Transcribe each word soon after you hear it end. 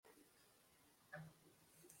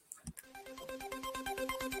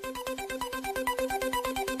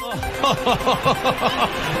Who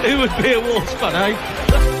would be a Wolves fan, eh?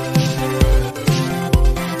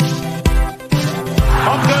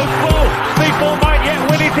 On goes Bull. Speedball might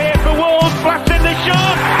yet win it here for Wolves. Blasting the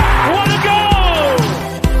shot. What a goal!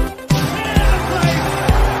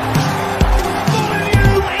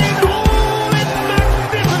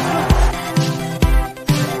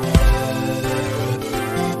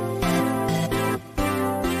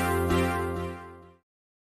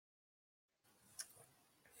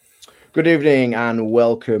 Good evening and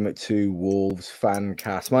welcome to Wolves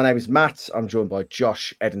Fancast. My name is Matt. I'm joined by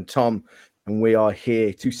Josh, Ed and Tom, and we are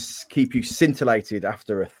here to keep you scintillated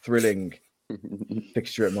after a thrilling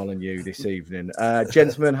fixture at Molineux this evening.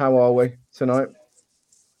 Gentlemen, how are we tonight?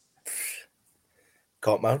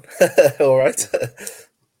 Can't man. All right.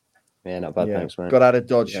 Yeah, not bad, thanks, mate. Got out of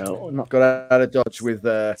dodge. Yeah, Got out of dodge with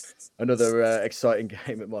another exciting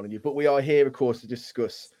game at Molineux. But we are here, of course, to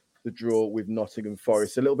discuss the draw with Nottingham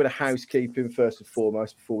Forest. A little bit of housekeeping first and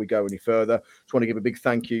foremost before we go any further. Just want to give a big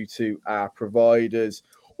thank you to our providers,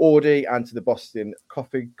 Audi, and to the Boston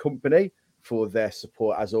Coffee Company for their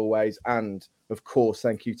support as always. And of course,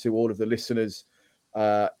 thank you to all of the listeners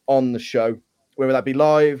on the show, whether that be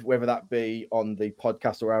live, whether that be on the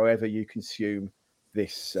podcast or however you consume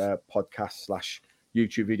this podcast /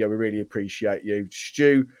 YouTube video. We really appreciate you.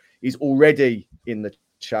 Stu is already in the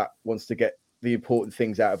chat, wants to get the important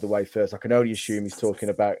things out of the way first. I can only assume he's talking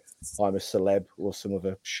about I'm a celeb or some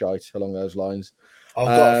other shite along those lines. I've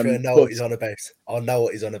got to know what he's on about. I know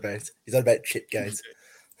what he's on about. He's on about Chipgate.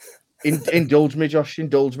 Indulge me, Josh.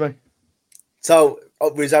 Indulge me. So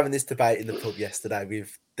we was having this debate in the pub yesterday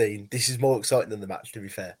with Dean. This is more exciting than the match, to be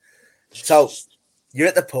fair. So you're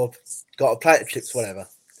at the pub, got a plate of chips, whatever.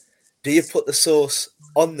 Do you put the sauce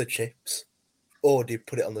on the chips or do you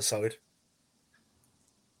put it on the side?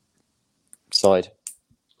 Side.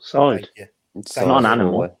 Thank you. It's not an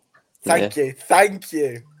animal. Thank you.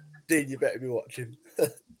 Dean, you better be watching.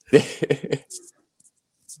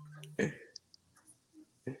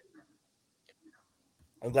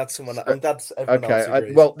 I'm glad everyone else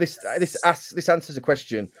agrees. Well, this answers a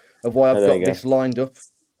question of why I've got this lined up.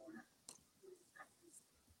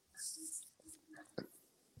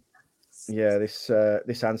 Yeah, this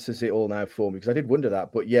answers it all now for me, because I did wonder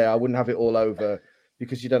that, but yeah, I wouldn't have it all over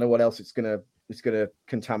because you don't know what else it's gonna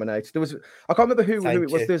contaminate. I can't remember who it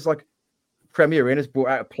was. There's like Premier Inn has brought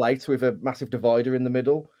out a plate with a massive divider in the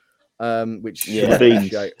middle, which for the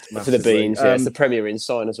beans. Yeah, it's the Premier Inn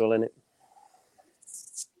sign as well, isn't it?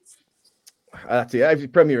 That's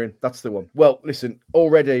it. Premier Inn, that's the one. Well, listen,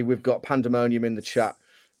 already we've got pandemonium in the chat.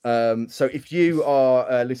 So if you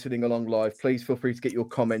are listening along live, please feel free to get your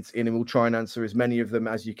comments in and we'll try and answer as many of them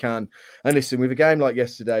as you can. And listen, with a game like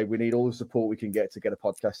yesterday, we need all the support we can get to get a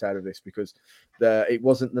podcast out of this, because it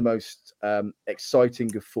wasn't the most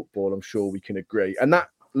exciting of football, I'm sure we can agree. And that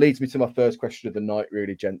leads me to my first question of the night,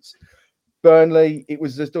 really, gents. Burnley, it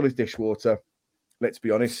was as dull as dishwater, let's be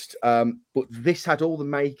honest. But this had all the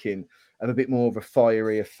making of a bit more of a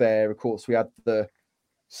fiery affair. Of course, we had the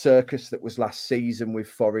circus that was last season with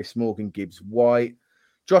Forest, Morgan Gibbs White.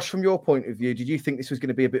 Josh, from your point of view, did you think this was going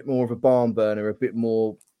to be a bit more of a barn burner, a bit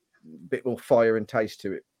more fire and taste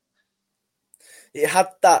to it? It had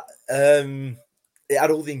that. It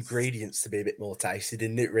had all the ingredients to be a bit more tasty,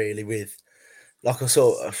 didn't it? Really, with like I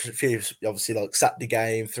saw a few, obviously, like Saturday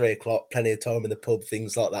game, 3:00, plenty of time in the pub,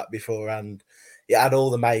 things like that beforehand. It had all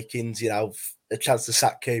the makings, a chance to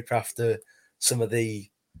sack Cooper after some of the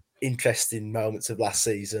interesting moments of last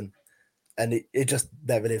season, and it just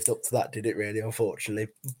never lived up to that, did it, really, unfortunately?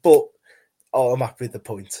 But I'm happy with the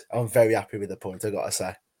point. I'm very happy with the point, I gotta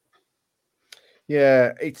say.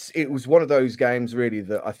 Yeah, it was one of those games, really,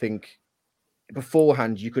 that I think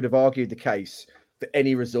beforehand you could have argued the case for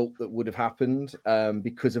any result that would have happened,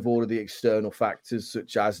 because of all of the external factors,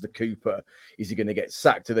 such as the Cooper. Is he going to get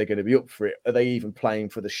sacked? Are they going to be up for it? Are they even playing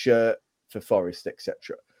for the shirt for Forest,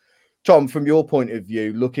 etc.? Tom, from your point of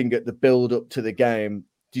view, looking at the build-up to the game,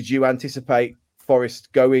 did you anticipate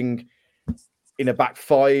Forest going in a back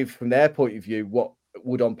five from their point of view, what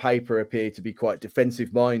would on paper appear to be quite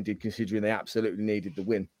defensive-minded, considering they absolutely needed the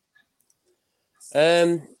win?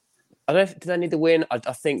 I don't know. Did they need the win? I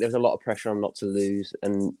think there's a lot of pressure on not to lose,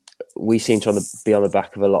 and we seem to be on the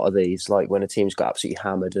back of a lot of these. Like when a team's got absolutely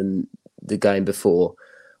hammered, and the game before,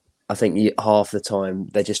 I think half the time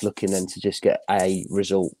they're just looking then to just get a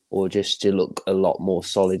result or just to look a lot more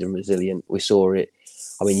solid and resilient. We saw it.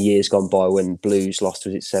 I mean, years gone by when Blues lost,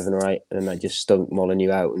 was it 7 or 8, and then they just stunk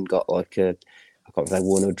Molineux out and got like I can't remember if they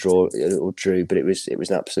won or drew, but it was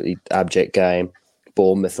an absolutely abject game.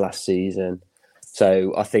 Bournemouth last season.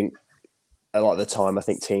 So I think a lot of the time, I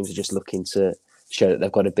think teams are just looking to show that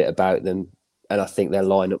they've got a bit about them. And I think their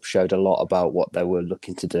lineup showed a lot about what they were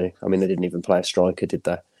looking to do. I mean, they didn't even play a striker, did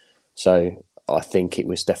they? So I think it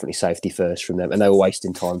was definitely safety first from them. And they were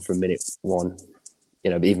wasting time from minute one.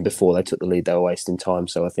 Even before they took the lead, they were wasting time.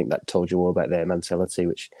 So I think that told you all about their mentality,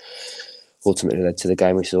 which ultimately led to the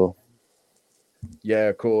game we saw. Yeah,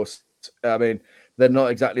 of course. I mean, they're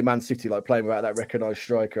not exactly Man City, like playing without that recognised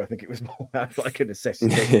striker. I think it was more like a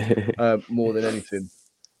necessity more than anything.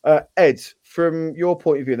 Ed, from your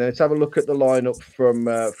point of view, then let's have a look at the lineup from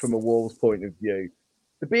a Wolves point of view.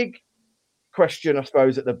 The big question, I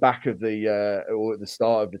suppose, at the back of or at the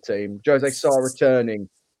start of the team, Jose Sarr returning.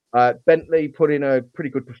 Bentley put in a pretty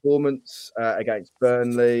good performance against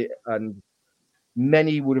Burnley, and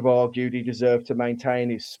many would have argued he deserved to maintain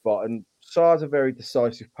his spot. And Sarr's a very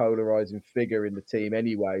decisive, polarising figure in the team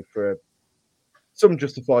anyway, for some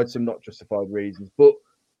justified, some not justified reasons. But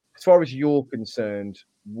as far as you're concerned,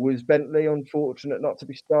 was Bentley unfortunate not to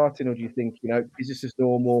be starting, or do you think, is this just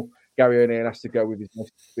normal? Gary O'Neill has to go with his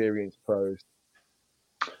most experienced pros.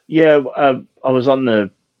 Yeah, I was on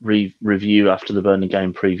the review after the Burnley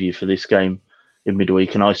game preview for this game in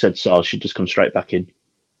midweek, and I said Sarr should just come straight back in.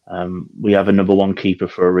 We have a number one keeper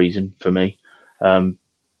for a reason, for me.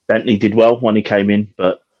 Bentley did well when he came in,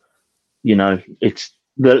 but,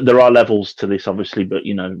 there are levels to this, obviously, but,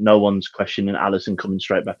 no one's questioning Alisson coming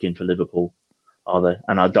straight back in for Liverpool, are they?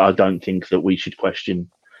 And I don't think that we should question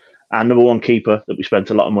our number one keeper that we spent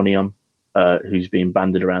a lot of money on, who's being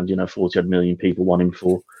banded around, 40-odd million people want him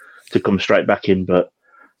to come straight back in, but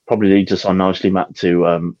probably leads us on nicely, Matt,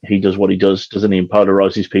 to he does what he does, doesn't he, and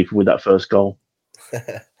polarises people with that first goal.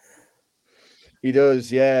 He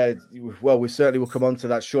does, yeah. Well, we certainly will come on to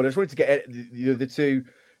that shortly. I just wanted to get the two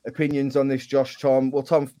opinions on this, Josh, Tom. Well,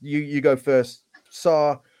 Tom, you go first.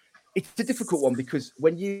 Sarr, it's a difficult one because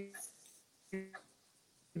when you've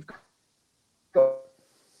got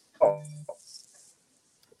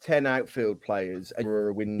 10 outfield players and you're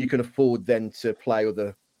a win, you can afford then to play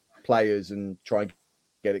other players and try and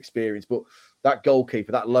get experience. But that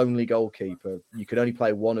goalkeeper, that lonely goalkeeper, you can only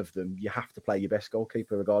play one of them. You have to play your best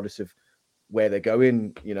goalkeeper regardless of where they're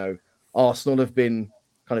going. Arsenal have been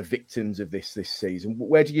kind of victims of this season.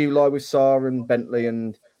 Where do you lie with Sarr and Bentley,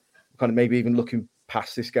 and kind of maybe even looking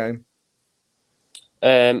past this game?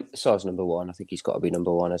 Sarr's number one. I think he's got to be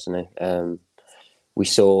number one, hasn't he? We've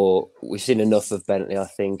seen enough of Bentley, I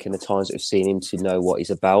think, in the times that we've seen him to know what he's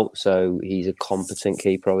about. So he's a competent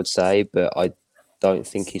keeper, I would say, but I don't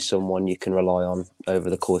think he's someone you can rely on over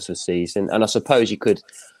the course of the season. And I suppose you could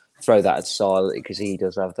throw that at Sarr because he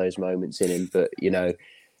does have those moments in him, but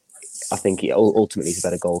I think ultimately he's a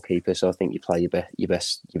better goalkeeper. So I think you play your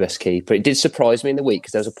best keeper. It did surprise me in the week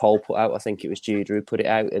because there was a poll put out. I think it was Judah who put it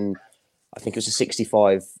out, and I think it was a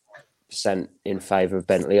 65% in favour of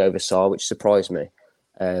Bentley over Sarr, which surprised me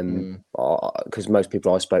because most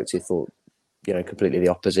people I spoke to thought completely the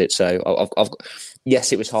opposite. So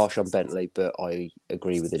yes, it was harsh on Bentley, but I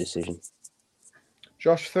agree with the decision.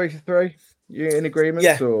 Josh, 3 for 3. You in agreement?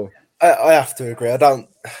 Yeah, or? I have to agree. I don't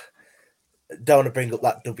want to bring up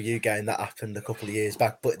that W game that happened a couple of years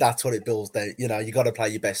back, but that's what it builds down. You got to play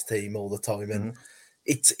your best team all the time, and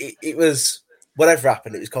it was whatever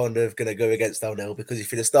happened. It was kind of going to go against O'Neill because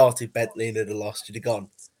if you'd have started Bentley and had lost, you'd have gone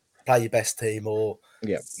play your best team, or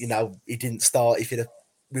he didn't start. If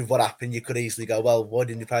with what happened, you could easily go, well, why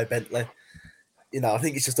didn't you play Bentley? I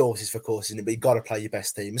think it's just horses for courses, but you've got to play your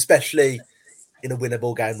best team, especially in a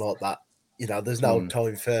winnable game like that. There's no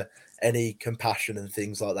time for any compassion and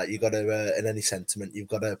things like that. You've got to, and any sentiment, you've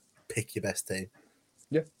got to pick your best team.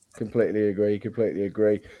 Yeah, completely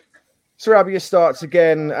agree. Sarabia starts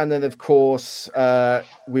again, and then, of course,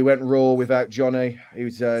 we went raw without Johnny. He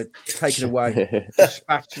was taken away,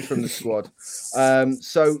 dispatched from the squad.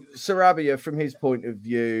 So Sarabia, from his point of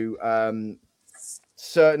view,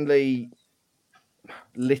 certainly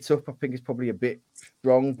lit up, I think is probably a bit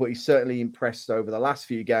strong, but he's certainly impressed over the last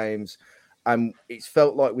few games. It's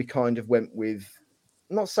felt like we kind of went with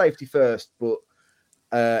not safety first, but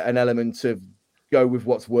an element of go with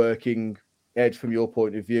what's working. Ed, from your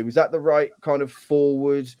point of view, is that the right kind of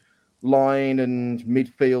forward line and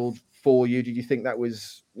midfield for you? Did you think that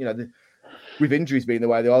was, with injuries being the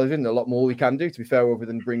way they are, there's a lot more we can do, to be fair, other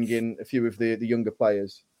than bring in a few of the younger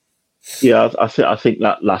players? Yeah, I think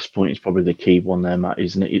that last point is probably the key one there, Matt,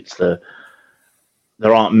 isn't it?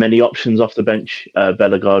 There aren't many options off the bench.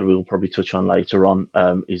 Bellegarde, we'll probably touch on later on,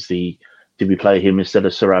 did we play him instead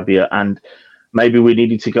of Sarabia? And maybe we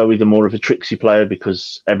needed to go with more of a tricksy player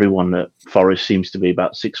because everyone at Forest seems to be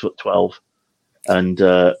about 6'12" and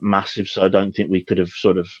massive. So I don't think we could have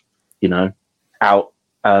sort of, out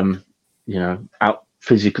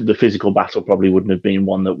the physical battle probably wouldn't have been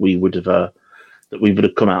one that we would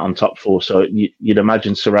have come out on top for. So you'd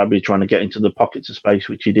imagine Sarabi trying to get into the pockets of space,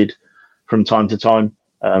 which he did from time to time,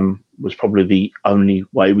 was probably the only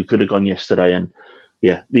way we could have gone yesterday. And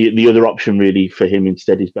yeah, the other option really for him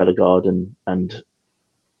instead is Bellegarde, and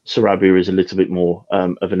Sarabia is a little bit more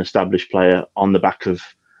of an established player on the back of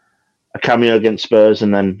a cameo against Spurs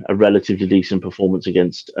and then a relatively decent performance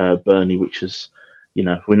against Burnley, which is,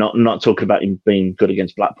 we're not talking about him being good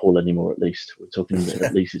against Blackpool anymore. At least we're talking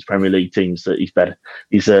at least it's Premier League teams that he's better.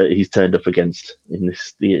 He's turned up against in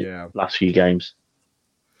the last few games.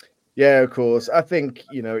 Yeah, of course. I think,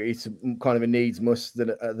 it's kind of a needs must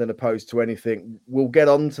than opposed to anything. We'll get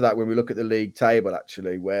on to that when we look at the league table,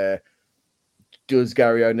 actually, where does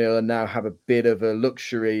Gary O'Neill now have a bit of a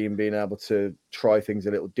luxury in being able to try things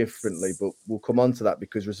a little differently? But we'll come on to that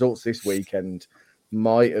because results this weekend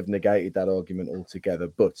might have negated that argument altogether.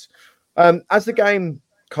 But as the game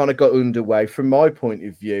kind of got underway, from my point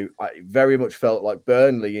of view, I very much felt like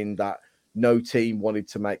Burnley in that no team wanted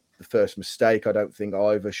to make the first mistake. I don't think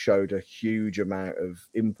either showed a huge amount of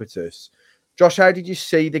impetus. Josh, how did you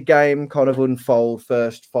see the game kind of unfold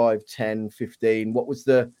first 5, 10, 15? What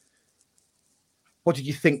did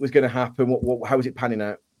you think was going to happen? How was it panning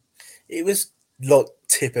out? It was like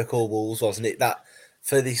typical Wolves, wasn't it? That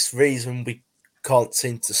for this reason we can't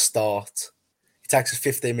seem to start. It takes us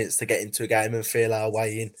 15 minutes to get into a game and feel our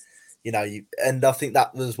way in. And I think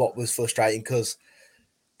that was what was frustrating because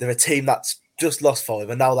they're a team that's just lost 5,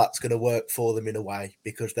 and now that's going to work for them in a way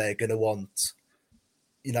because they're going to want,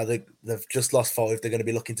 they've just lost 5. They're going to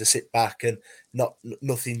be looking to sit back and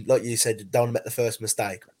nothing, like you said, don't make the first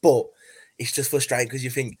mistake. But it's just frustrating because you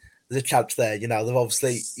think there's a chance there.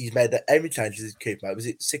 He's made how many changes did Cooper make? Was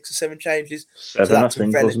it 6 or 7 changes? 7, so that's I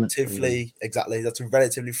think, wasn't it? Exactly. That's a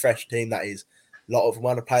relatively fresh team. That is. A lot of them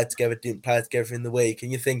want to play together, didn't play together in the week,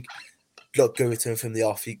 and you think, look, go to him from the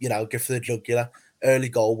off. Go for the jugular. Early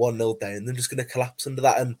goal, 1-0 down. They're just going to collapse under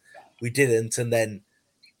that, and we didn't. And then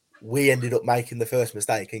we ended up making the first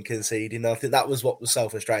mistake and conceding. And I think that was what was so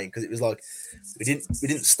frustrating because it was like we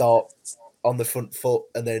didn't start on the front foot,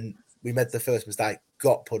 and then we made the first mistake,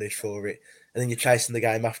 got punished for it, and then you're chasing the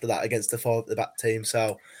game after that against the 5 at the back team.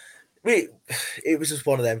 So it was just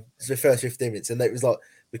one of them. It was the first 15 minutes, and it was like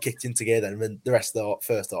we kicked into gear then, and then the rest of the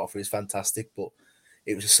first half was fantastic, but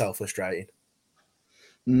it was just so frustrating.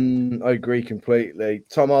 I agree completely.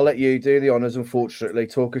 Tom, I'll let you do the honours, unfortunately.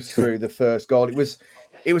 Talk us through the first goal. It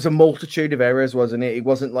was a multitude of errors, wasn't it? It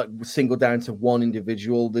wasn't like singled down to one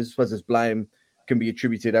individual. This was as blame can be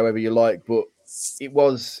attributed however you like, but it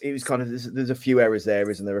was kind of there's a few errors there,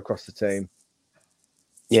 isn't there, across the team?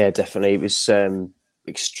 Yeah, definitely. It was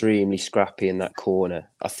extremely scrappy in that corner.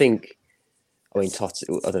 Totti,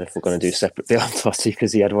 I don't know if we're going to do a separate bit on Totti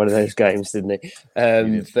because he had one of those games, didn't he?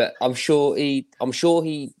 But I'm sure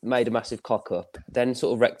he made a massive cock up, then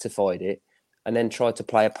sort of rectified it, and then tried to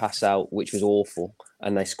play a pass out, which was awful,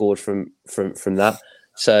 and they scored from that.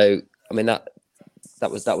 So I mean that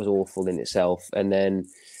was awful in itself, and then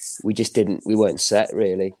we weren't set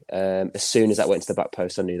really. As soon as that went to the back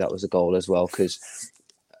post, I knew that was a goal as well because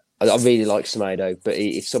I really like Semedo, but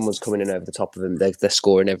if someone's coming in over the top of him, they're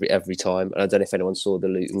scoring every time. And I don't know if anyone saw the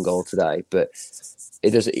Luton goal today, but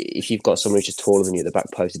it does. If you've got someone who's just taller than you at the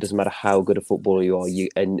back post, it doesn't matter how good a footballer you are,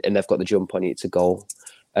 and they've got the jump on you, it's a goal.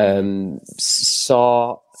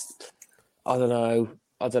 Sarr, I don't know.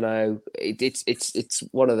 It's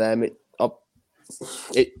one of them.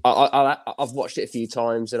 I've watched it a few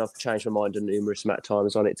times and I've changed my mind a numerous amount of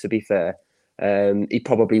times on it. To be fair. He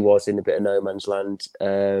probably was in a bit of no man's land,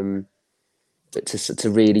 but to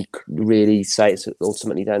really say it's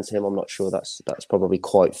ultimately down to him, I'm not sure that's probably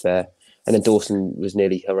quite fair. And then Dawson was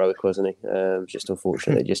nearly heroic, wasn't he? Just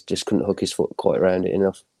unfortunately, just couldn't hook his foot quite around it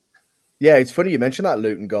enough. Yeah, it's funny you mentioned that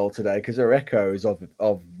Luton goal today because there are echoes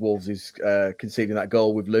of Wolves' conceding that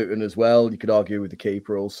goal with Luton as well. You could argue with the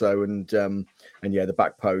keeper also, and the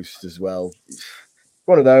back post as well.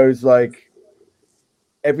 One of those like.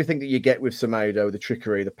 Everything that you get with Semedo, the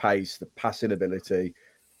trickery, the pace, the passing ability,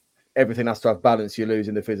 everything has to have balance. You're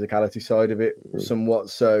losing the physicality side of it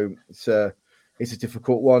somewhat. So it's a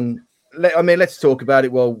difficult one. Let's talk about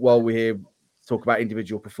it while we're here. Talk about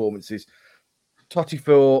individual performances. Totti,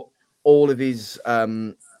 for all of his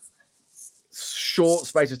short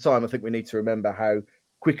space of time, I think we need to remember how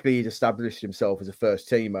quickly he's established himself as a first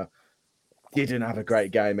teamer. Didn't have a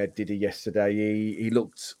great game, Ed, did he, yesterday? He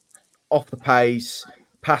looked off the pace.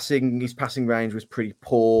 His passing range was pretty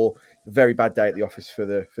poor. Very bad day at the office for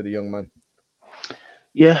the young man.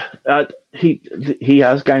 Yeah, he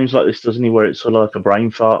has games like this, doesn't he? Where it's sort of like a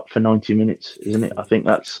brain fart for 90 minutes, isn't it? I think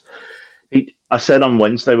that's I said on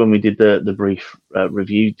Wednesday when we did the brief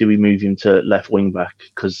review, do we move him to left wing back?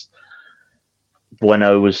 Because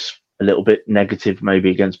Bueno was a little bit negative maybe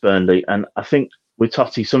against Burnley. And I think with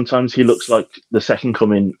Totti, sometimes he looks like the second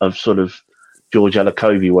coming of sort of George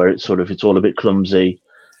Alakovi, where it's all a bit clumsy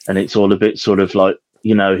and it's all a bit sort of like,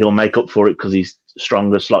 he'll make up for it because he's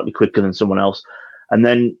stronger, slightly quicker than someone else. And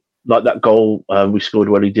then like that goal we scored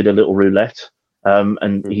where he did a little roulette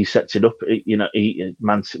and he sets it up.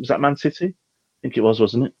 Was that Man City? I think it was,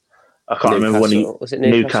 wasn't it? I can't remember when he was it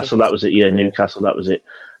Newcastle. That was it. Yeah, Newcastle. That was it.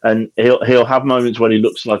 And he'll have moments where he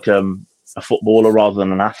looks like a footballer rather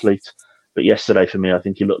than an athlete. But yesterday, for me, I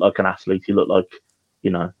think he looked like an athlete. He looked like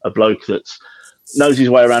a bloke that knows his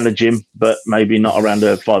way around a gym, but maybe not around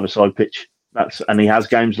a five-a-side pitch. And he has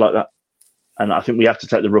games like that. And I think we have to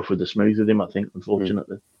take the rough with the smooth with him. I think,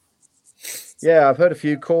 unfortunately. Yeah, I've heard a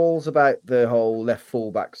few calls about the whole left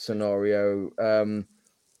fullback scenario.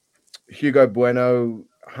 Hugo Bueno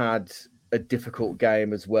had a difficult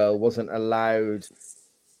game as well. Wasn't allowed.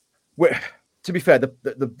 To be fair,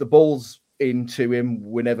 the balls into him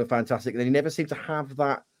were never fantastic. And he never seemed to have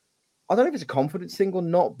that. I don't know if it's a confidence thing or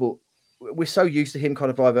not, but we're so used to him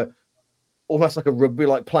kind of either almost like a rugby,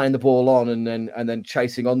 like playing the ball on and then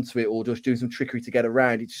chasing onto it, or just doing some trickery to get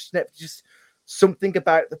around. It's just something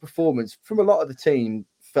about the performance from a lot of the team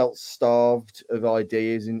felt starved of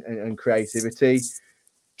ideas and creativity.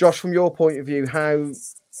 Josh, from your point of view,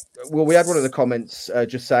 we had one of the comments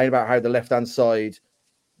just saying about how the left-hand side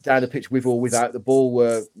down the pitch with or without the ball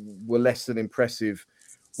were less than impressive.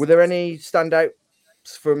 Were there any standouts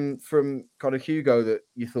from kind of Hugo that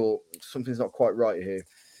you thought something's not quite right here?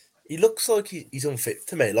 He looks like he's unfit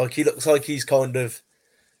to me. Like, he looks like he's kind of...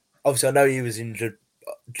 Obviously, I know he was injured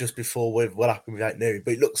just before with what happened with Newry,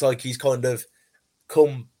 but it looks like he's kind of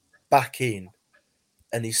come back in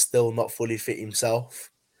and he's still not fully fit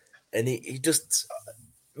himself. And he just...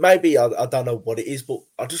 Maybe, I don't know what it is, but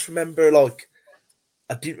I just remember, like...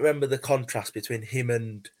 I didn't remember the contrast between him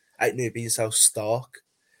and Newry being so stark.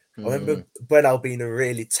 I remember Bueno being a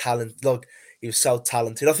really talented... Like, he was so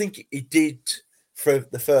talented. I think he did... For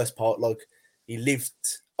the first part, like, he lived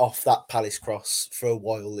off that Palace cross for a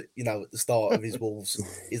while, at the start of his Wolves.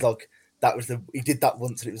 He's like, he did that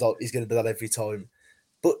once and it was like, he's going to do that every time.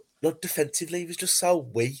 But like, defensively, he was just so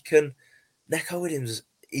weak. And Neco Williams,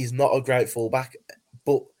 he's not a great fullback,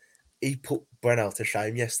 but he put Bueno to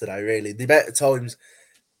shame yesterday, really. The amount of times,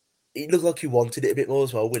 he looked like he wanted it a bit more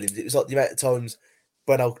as well, Williams. It was like the amount of times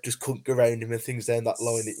Bueno just couldn't go around him and things down that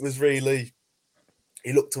line. It was really...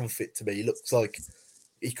 He looked unfit to me. He looks like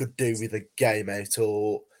he could do with a game out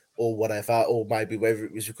or whatever, or maybe whether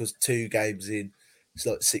it was because 2 games in, it's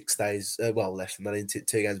like 6 days, less than that, into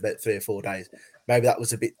 2 games, about 3 or 4 days. Maybe that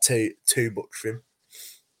was a bit too much for him.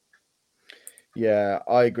 Yeah,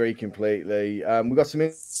 I agree completely. We've got some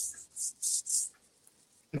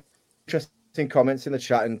interesting comments in the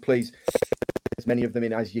chat, and please, as many of them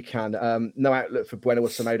in as you can. No outlet for Bueno or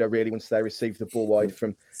Semedo really once they received the ball wide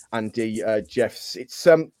from Andy Jeffs.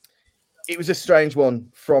 It was a strange one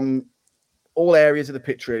from all areas of the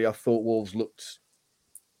pitch. Really, I thought Wolves looked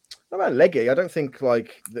not about leggy. I don't think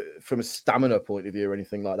from a stamina point of view or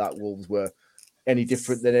anything like that, Wolves were any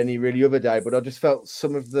different than any really other day. But I just felt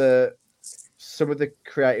some of the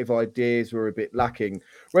creative ideas were a bit lacking.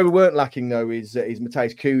 Where we weren't lacking though is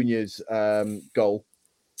Matheus Cunha's goal.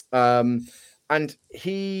 And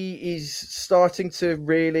he is starting to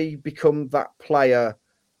really become that player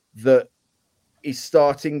that is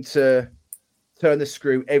starting to turn the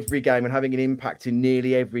screw every game and having an impact in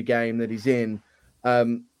nearly every game that he's in.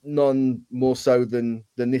 None more so than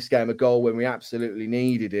this game, a goal when we absolutely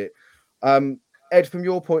needed it. Ed, from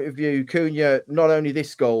your point of view, Cunha, not only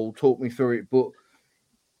this goal, talk me through it, but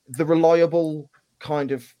the reliable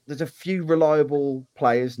there's a few reliable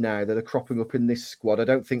players now that are cropping up in this squad. I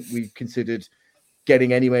don't think we've considered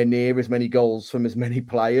getting anywhere near as many goals from as many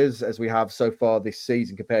players as we have so far this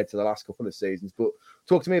season compared to the last couple of seasons. But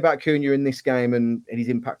talk to me about Cunha in this game and his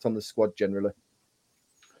impact on the squad generally.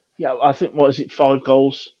 Yeah, I think, 5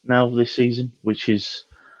 goals now this season, which is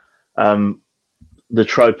the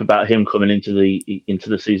trope about him coming into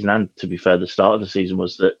the season. And to be fair, the start of the season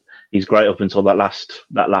was that he's great up until that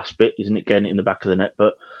last bit, isn't it? Getting it in the back of the net,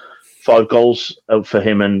 but 5 goals for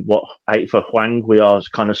him and 8 for Hwang. We are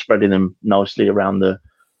kind of spreading them nicely around the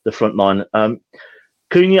front line.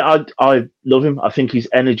 Cunha, I love him. I think his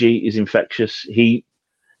energy is infectious. He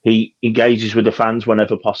engages with the fans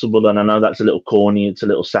whenever possible, and I know that's a little corny, it's a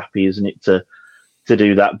little sappy, isn't it, to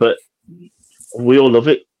do that? But we all love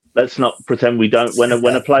it. Let's not pretend we don't. When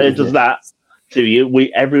a player does that to you,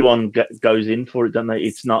 everyone goes in for it, don't they?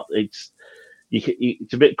 It's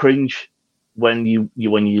a bit cringe when you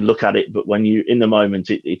look at it, but when you in the moment,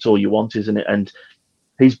 it's all you want, isn't it? And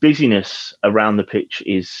his busyness around the pitch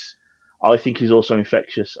is, I think, he's also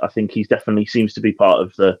infectious. I think he's definitely seems to be part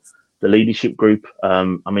of the leadership group. I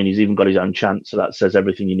mean, he's even got his own chant, so that says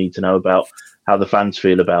everything you need to know about how the fans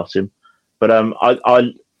feel about him. But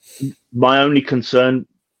my only concern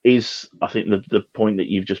is, I think, the point that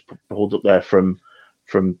you've just pulled up there from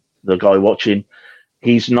the guy watching.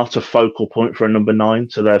 He's not a focal point for a number 9,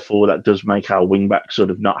 so therefore that does make our wing back sort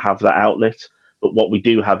of not have that outlet. But what we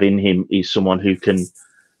do have in him is someone who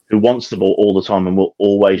wants the ball all the time and will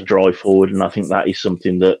always drive forward. And I think that is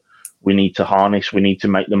something that we need to harness. We need to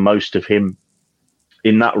make the most of him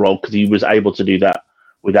in that role, because he was able to do that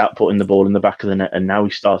without putting the ball in the back of the net. And now he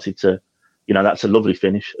started to, that's a lovely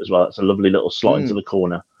finish as well. That's a lovely little slot into the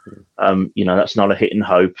corner. That's not a hit and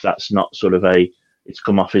hope. That's not sort of it's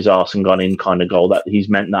come off his arse and gone in kind of goal. That he's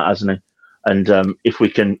meant that, hasn't he? And if we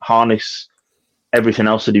can harness everything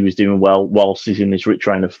else that he was doing well whilst he's in this rich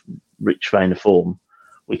vein of form,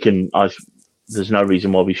 we can. There's no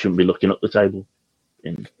reason why we shouldn't be looking up the table.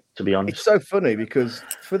 To be honest, it's so funny because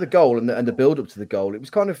for the goal and the build up to the goal, it was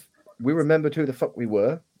kind of, we remembered who the fuck we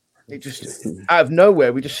were. It just out of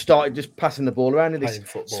nowhere, we just started just passing the ball around in this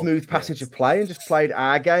smooth passage of play and just played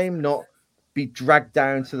our game, not be dragged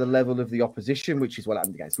down to the level of the opposition, which is what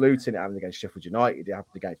happened against Luton, it happened against Sheffield United, it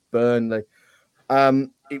happened against Burnley.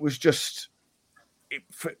 It was just,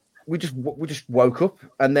 we just woke up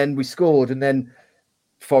and then we scored, and then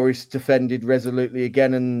Forest defended resolutely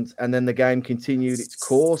again, and then the game continued its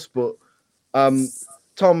course. But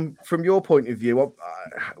Tom, from your point of view,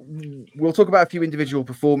 we'll talk about a few individual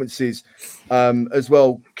performances as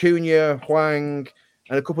well. Cunha, Hwang,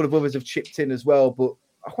 and a couple of others have chipped in as well. But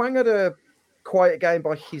Hwang had a quiet game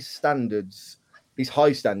by his standards, his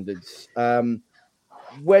high standards.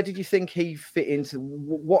 Where did you think he fit into?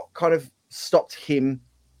 What kind of stopped him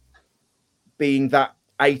being that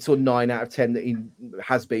 8 or 9 out of 10 that he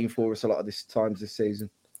has been for us a lot of times this season?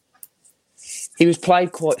 He was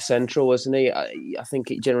played quite central, wasn't he? I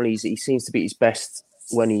think generally he seems to be his best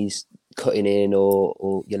when he's cutting in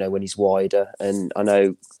or when he's wider. And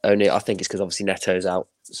I think it's because obviously Neto's out,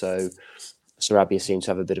 so Sarabia seemed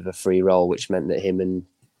to have a bit of a free role, which meant that him and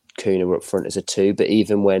Cunha were up front as a 2. But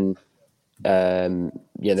even when there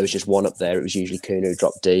was just one up there, it was usually Cunha who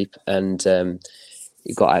dropped deep, and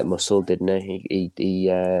he got out muscled, didn't he?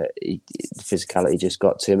 The physicality just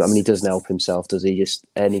got to him. I mean, he doesn't help himself, does he? Just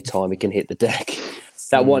any time he can hit the deck.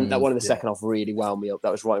 That one in the second half really wound me up.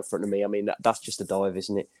 That was right in front of me. I mean, that's just a dive,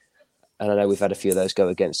 isn't it? And I know we've had a few of those go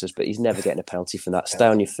against us, but he's never getting a penalty from that. Stay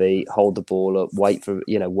on your feet, hold the ball up, wait for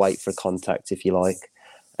contact if you like.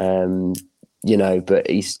 But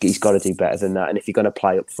he's got to do better than that. And if you're going to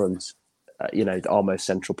play up front, almost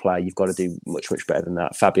central player, you've got to do much, much better than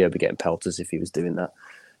that. Fabio would be getting pelters if he was doing that.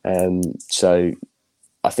 So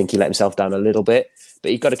I think he let himself down a little bit,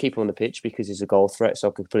 but you've got to keep him on the pitch because he's a goal threat. So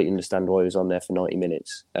I completely understand why he was on there for 90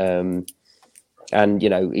 minutes.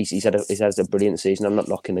 He's had a brilliant season. I'm not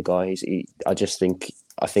knocking the guy. I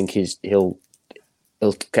think he'll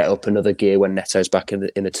get up another gear when Neto's back in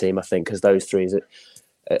the team. I think because those three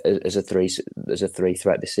as a three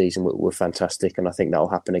threat this season were fantastic, and I think that'll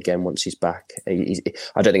happen again once he's back. I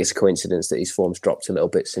don't think it's a coincidence that his form's dropped a little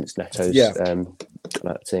bit since Neto's gone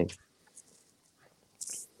out of the team.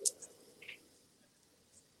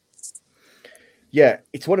 Yeah,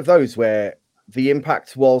 it's one of those where the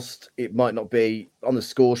impact, whilst it might not be on the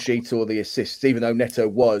score sheet or the assists, even though Neto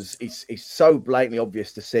was, it's so blatantly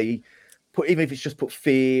obvious to see. Even if it's just put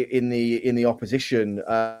fear in the opposition.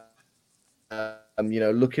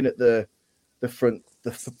 Looking at the front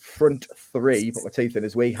three, put my teeth in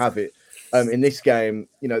as we have it in this game.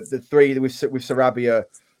 The three with Sarabia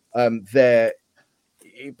there.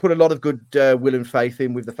 He put a lot of good will and faith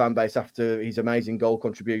in with the fan base after his amazing goal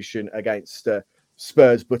contribution against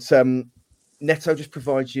Spurs. But Neto just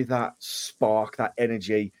provides you that spark, that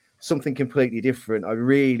energy, something completely different. I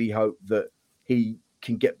really hope that he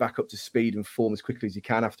can get back up to speed and form as quickly as he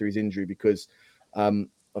can after his injury, because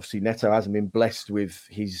obviously Neto hasn't been blessed with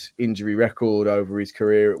his injury record over his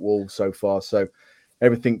career at Wolves so far. So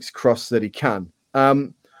everything's crossed that he can.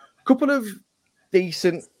 Couple of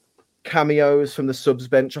decent cameos from the subs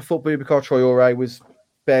bench. I thought Boubacar Traoré was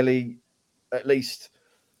barely, at least,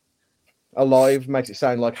 alive. Makes it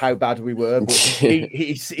sound like how bad we were, but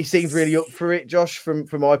he seemed really up for it. Josh, from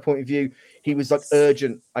my point of view, he was like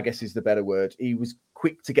urgent, I guess is the better word. He was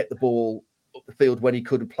quick to get the ball up the field when he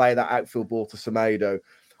could and play that outfield ball to Semedo.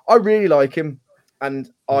 I really like him,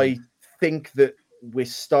 and I think that we're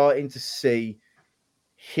starting to see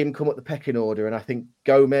him come up the pecking order, and I think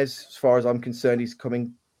Gomez, as far as I'm concerned, he's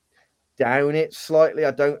coming down it slightly.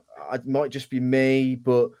 It might just be me,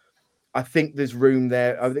 but I think there's room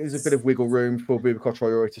there. I think there's a bit of wiggle room for Boubacar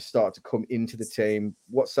Traoré to start to come into the team.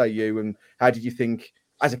 What say you? And how did you think,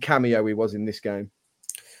 as a cameo, he was in this game?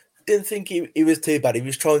 Didn't think he was too bad. He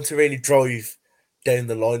was trying to really drive down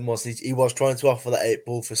the line, wasn't he? He was trying to offer that 8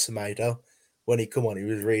 ball for Semedo. When he come on, he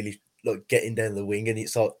was really like getting down the wing, and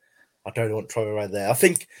it's like, I don't want Traoré there. I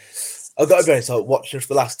think I've got to be honest, like watching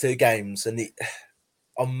the last 2 games, and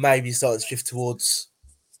I'm maybe starting to shift towards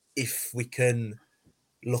if we can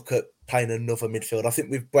look at playing another midfield. I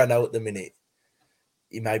think with Bueno at the minute,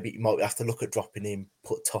 you might have to look at dropping him,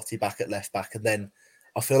 put Totti back at left back, and then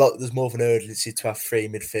I feel like there's more of an urgency to have 3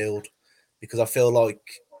 midfield, because I feel like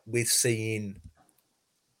we're seeing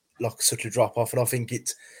like such a drop off, and I think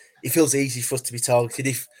it feels easy for us to be targeted.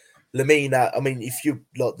 If Lamina, I mean, if you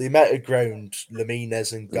like the amount of ground Lamina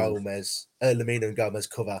and Gomez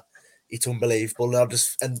cover, it's unbelievable.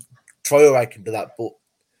 And Traoré can do that, but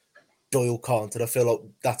Doyle can't, and I feel like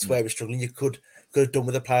that's where we're struggling. You could have done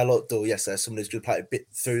with a player like Doyle yesterday, someone who's going to play a bit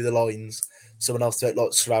through the lines, someone else to it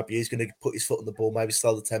like Sarabia, who's going to put his foot on the ball, maybe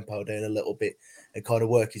slow the tempo down a little bit and kind of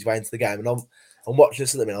work his way into the game. And I'm watching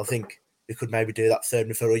this at the minute, I think we could maybe do that third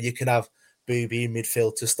midfield, or you can have Booby in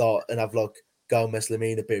midfield to start and have like Gomez,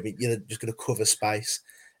 Lamina, Booby, you're just going to cover space.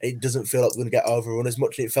 It doesn't feel like we're going to get overrun as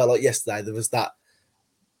much. It felt like yesterday there was that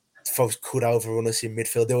folks could overrun us in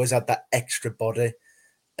midfield. They always had that extra body,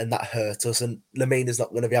 and that hurt us. And Lamina's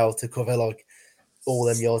not going to be able to cover like all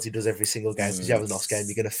them yards he does every single game. Because you have a nice game,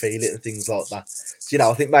 you're going to feel it and things like that. So,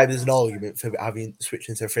 I think maybe there's an argument for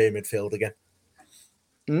switching to a 3 midfield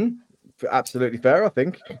again. Absolutely fair, I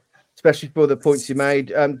think, especially for the points you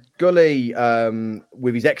made. Gully,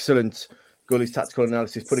 with his excellent Gully's tactical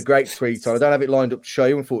analysis, put a great tweet on. I don't have it lined up to show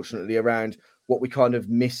you, unfortunately, around what we kind of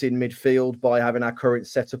miss in midfield by having our current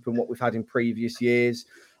setup and what we've had in previous years.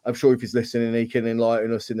 I'm sure if he's listening, he can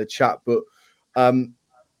enlighten us in the chat. But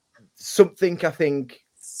something I think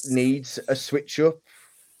needs a switch up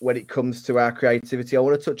when it comes to our creativity. I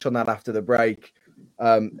want to touch on that after the break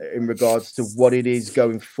in regards to what it is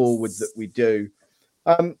going forward that we do.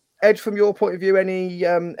 Ed, from your point of view, any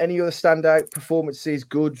other standout performances,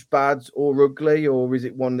 good, bad, or ugly, or is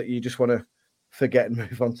it one that you just want to forget and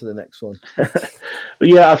move on to the next one?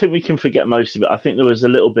 Yeah, I think we can forget most of it. I think there was a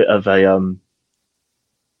little bit of a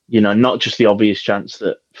not just the obvious chance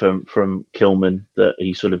that from Kilman that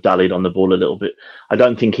he sort of dallied on the ball a little bit. I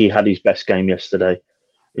don't think he had his best game yesterday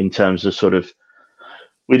in terms of sort of,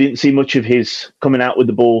 we didn't see much of his coming out with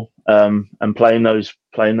the ball and playing those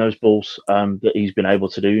balls that he's been able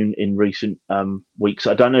to do in recent weeks.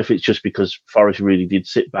 I don't know if it's just because Forest really did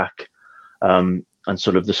sit back and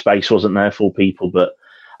sort of the space wasn't there for people, but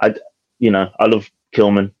I love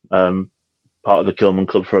Kilman. Part of the Kilman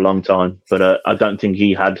club for a long time, but I don't think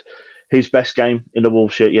he had his best game in the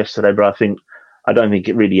Wolves shirt yesterday. But I don't think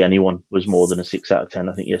really anyone was more than a 6 out of 10.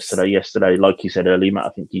 I think yesterday, like you said earlier, Matt, I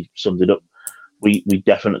think you summed it up. We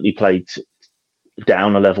definitely played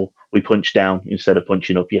down a level. We punched down instead of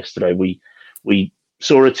punching up yesterday. We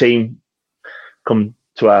saw a team come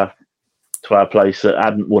to our place that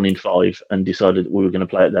hadn't won in 5 and decided that we were going to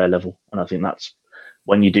play at their level. And I think that's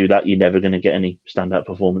when you do that, you're never going to get any standout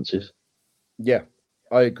performances. Yeah,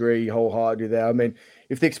 I agree wholeheartedly there. I mean,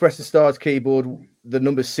 if the Express the Stars keyboard, the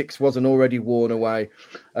number 6 wasn't already worn away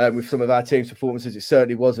with some of our team's performances, it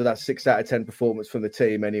certainly was with that 6 out of 10 performance from the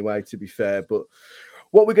team anyway, to be fair. But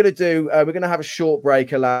what we're going to do, we're going to have a short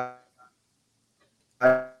break, allow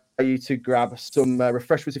you to grab some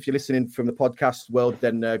refreshments. If you're listening from the podcast world,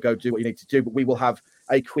 then go do what you need to do. But we will have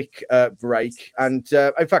a quick break. And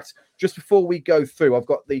in fact, just before we go through, I've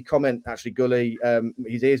got the comment, actually, Gully,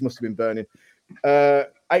 his ears must have been burning.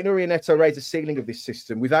 Aït-Nouri and Neto raise the ceiling of this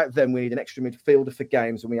system. Without them, we need an extra midfielder for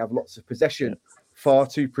games when we have lots of possession. Far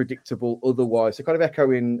too predictable otherwise. So kind of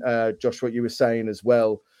echoing, Josh, what you were saying as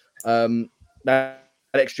well. That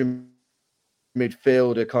extra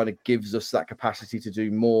midfielder kind of gives us that capacity to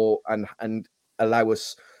do more and allow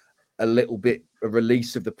us a little bit a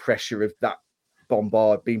release of the pressure of that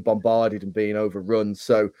being bombarded and being overrun.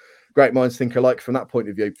 So great minds think alike from that point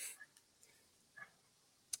of view.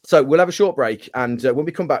 So we'll have a short break, and when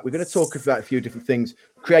we come back, we're going to talk about a few different things.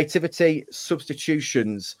 Creativity,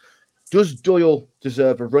 substitutions. Does Doyle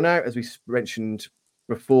deserve a run out, as we mentioned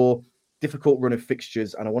before? Difficult run of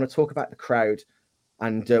fixtures, and I want to talk about the crowd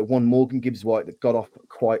and one Morgan Gibbs-White that got off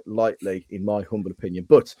quite lightly, in my humble opinion.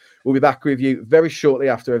 But we'll be back with you very shortly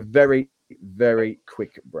after a very, very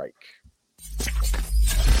quick break.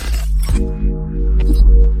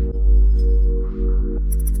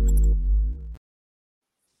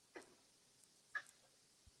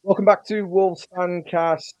 Welcome back to Wolves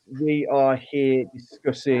Fancast. We are here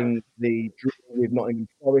discussing the draw with Nottingham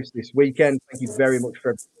Forest this weekend. Thank you very much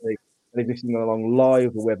for everybody that is listening along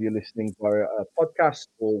live, or whether you're listening via a podcast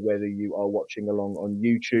or whether you are watching along on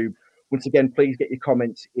YouTube. Once again, please get your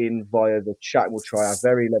comments in via the chat, and we'll try our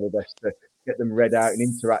very level best to get them read out and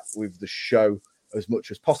interact with the show as much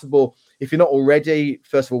as possible. If you're not already,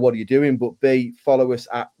 first of all, what are you doing? But B, follow us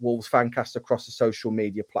at Wolves Fancast across the social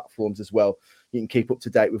media platforms as well. You can keep up to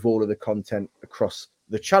date with all of the content across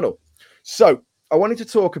the channel. So I wanted to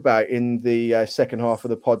talk about in the second half of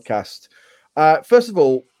the podcast, first of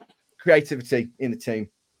all, creativity in the team.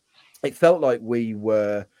 It felt like we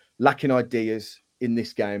were lacking ideas in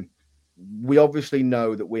this game. We obviously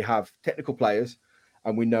know that we have technical players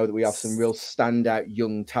and we know that we have some real standout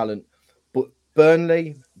young talent. But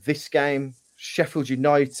Burnley, this game, Sheffield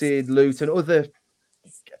United, Luton, other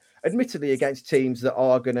admittedly against teams that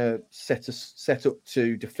are going to set up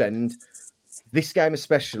to defend. This game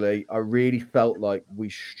especially, I really felt like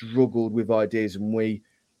we struggled with ideas and we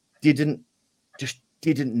didn't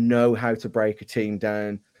know how to break a team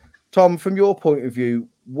down. Tom, from your point of view,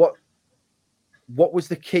 what was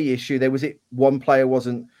the key issue there? Was it one player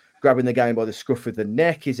wasn't grabbing the game by the scruff of the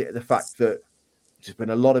neck? Is it the fact that there's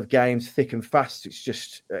been a lot of games thick and fast? It's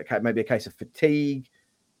just maybe a case of fatigue.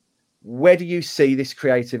 Where do you see this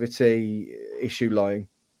creativity issue lying?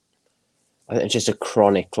 I think it's just a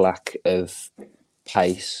chronic lack of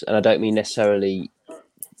pace, and I don't mean necessarily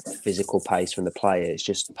physical pace from the player. It's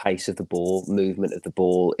just pace of the ball, movement of the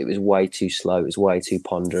ball. It was way too slow. It was way too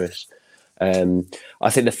ponderous. I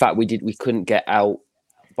think the fact we couldn't get out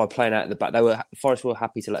by playing out at the back. Forest were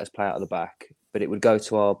happy to let us play out of the back, but it would go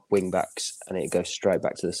to our wing backs and it would go straight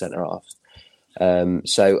back to the centre halves.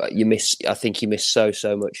 So I think you miss so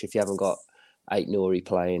much if you haven't got Aït-Nouri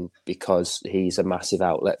playing, because he's a massive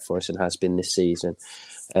outlet for us and has been this season.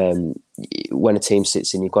 When a team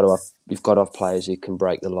sits in, you've got to have players who can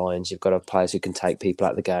break the lines. You've got to have players who can take people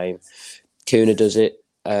out of the game. Kuna does it,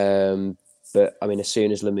 but I mean, as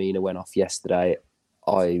soon as Lamina went off yesterday,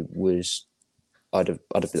 I'd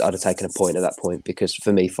have taken a point at that point, because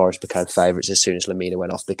for me, Forest became favourites as soon as Lamina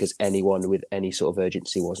went off, because anyone with any sort of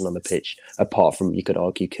urgency wasn't on the pitch, apart from, you could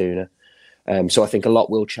argue, Kuna. So I think a lot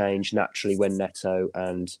will change naturally when Neto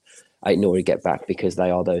and Aït-Nouri get back, because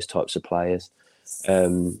they are those types of players.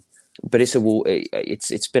 But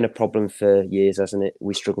it's been a problem for years, hasn't it?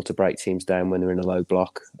 We struggle to break teams down when they're in a low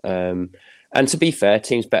block. And to be fair,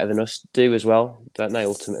 teams better than us do as well, don't they,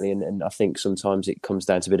 ultimately? And I think sometimes it comes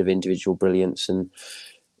down to a bit of individual brilliance, and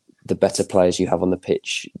the better players you have on the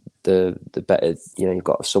pitch, the better, you've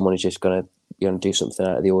got someone who's just going to do something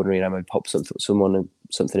out of the ordinary and maybe pop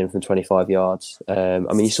something in from 25 yards. I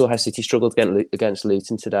mean, you saw how City struggled against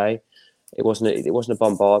Luton today. It wasn't a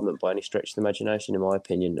bombardment by any stretch of the imagination, in my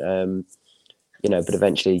opinion. But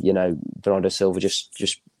eventually, Bernardo Silva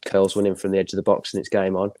just curls one in from the edge of the box and it's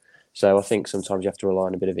game on. So I think sometimes you have to rely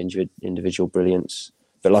on a bit of individual brilliance.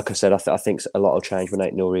 But like I said, I think a lot will change when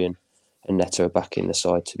Aït-Nouri and Neto are back in the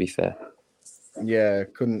side, to be fair. Yeah,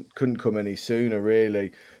 couldn't come any sooner,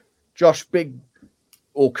 really. Josh, the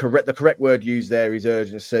correct word used there is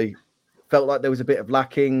urgency. Felt like there was a bit of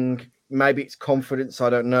lacking. Maybe it's confidence. I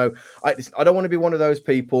don't know. I don't want to be one of those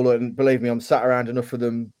people, and believe me, I'm sat around enough of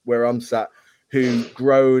them where I'm sat, who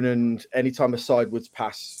groan and anytime a sideways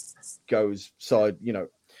pass goes side,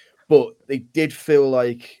 But it did feel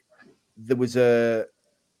like there was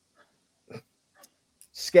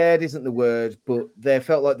scared isn't the word, but there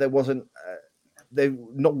felt like there wasn't. They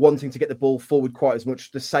not wanting to get the ball forward quite as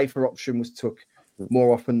much. The safer option was took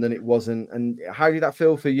more often than it wasn't. And how did that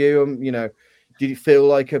feel for you? Did it feel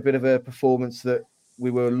like a bit of a performance that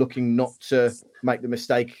we were looking not to make the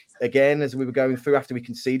mistake again as we were going through after we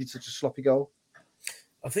conceded such a sloppy goal?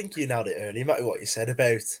 I think you nailed it earlier, no matter what you said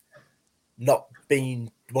about not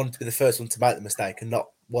wanting to be the first one to make the mistake and not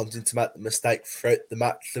wanting to make the mistake throughout the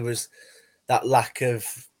match. There was that lack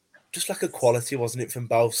of quality, wasn't it, from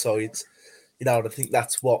both sides? I think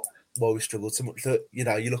that's why we struggled so much. That,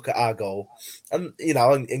 you look at our goal, and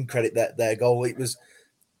in credit that their goal, it was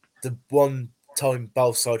the one time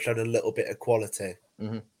both sides showed a little bit of quality,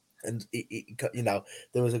 and there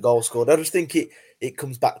was a goal scored. I just think it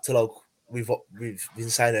comes back to we've been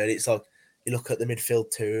saying earlier. It's like you look at the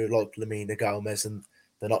midfield too, like Lamina, Gomez, and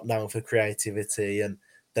they're not known for creativity, and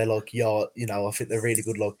they're like yard. I think they're really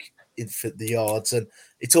good in for the yards, and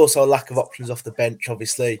it's also a lack of options off the bench.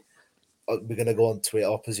 Obviously, we're going to go on to it,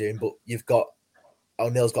 I presume, but you've got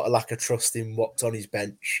O'Neill's got a lack of trust in what's on his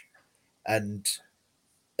bench, and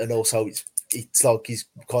also it's like he's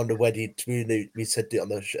kind of wedded. We said it on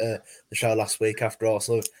the show last week after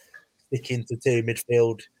Arsenal. sticking to two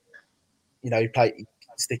midfield.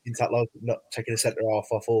 Sticking to that, like not taking a centre half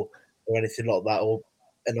off or anything like that.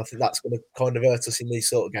 And I think that's going to kind of hurt us in these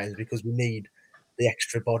sort of games because we need the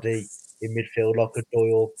extra body in midfield, like a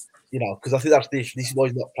Doyle. Because I think that's the issue. This is why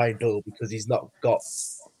he's not playing Doyle, because he's not got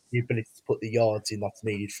the ability to put the yards in that's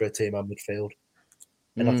needed for a team on midfield.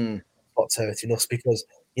 And I think that's what's hurting us, because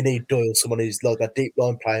you need Doyle, someone who's like that deep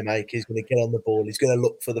line playmaker. He's going to get on the ball. He's going to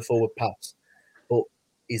look for the forward pass, but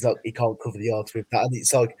he can't cover the yards with that. And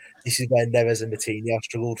it's like, this is where Neves and Martini have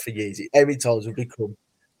struggled for years. Every time we come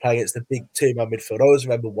playing against the big two-man midfield. I always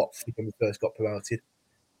remember Watford when we first got promoted.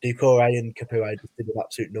 Doucouré and Capoue just did an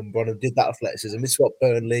absolute number on and did that athleticism. This is what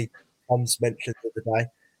Burnley Hans mentioned the other day.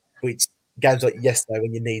 But it's games like yesterday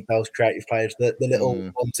when you need those creative players, the little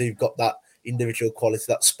ones who've got that individual quality,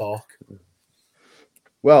 that spark.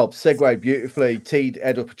 Well, segue beautifully, teed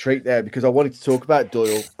Ed up a treat there, because I wanted to talk about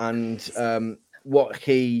Doyle and what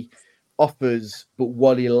he offers, but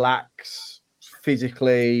what he lacks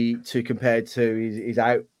physically to compare to his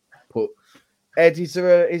output. Ed, is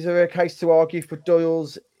there a case to argue for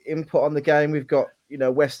Doyle's input on the game? We've got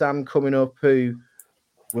West Ham coming up, who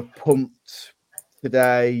were pumped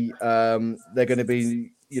today. They're going to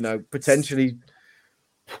be potentially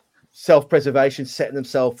self-preservation, setting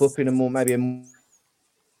themselves up in a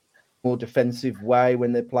more defensive way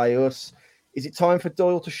when they play us. Is it time for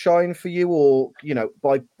Doyle to shine for you, or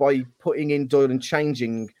by putting in Doyle and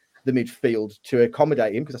changing the midfield to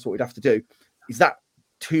accommodate him, because that's what we'd have to do? Is that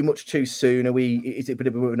too much too soon? Is it a bit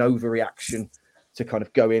of an overreaction to kind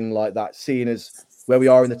of go in like that, seeing as where we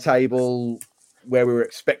are in the table, where we were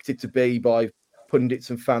expected to be by pundits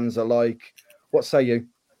and fans alike? What say you?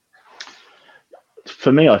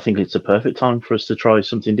 For me, I think it's a perfect time for us to try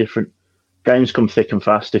something different. Games come thick and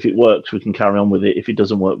fast. If it works, we can carry on with it. If it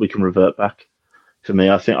doesn't work, we can revert back. For me,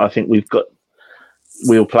 I think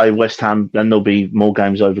we'll play West Ham. Then there'll be more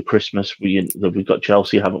games over Christmas. We've got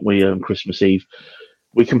Chelsea, haven't we, on Christmas Eve?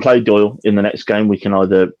 We can play Doyle in the next game. We can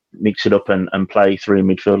either mix it up and play three in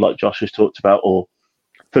midfield like Josh has talked about, or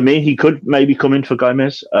for me, he could maybe come in for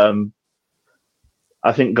Gomez.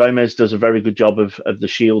 I think Gomez does a very good job of the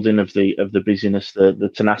shielding, of the busyness,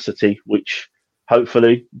 the tenacity, which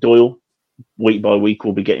hopefully Doyle, week by week,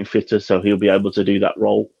 will be getting fitter, so he'll be able to do that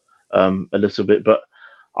role a little bit. But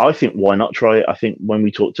I think, why not try it? I think when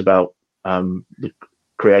we talked about the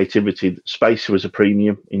creativity, space was a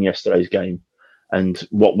premium in yesterday's game, and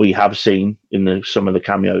what we have seen in some of the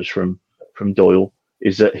cameos from Doyle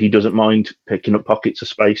is that he doesn't mind picking up pockets of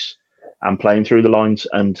space and playing through the lines.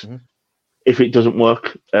 And if it doesn't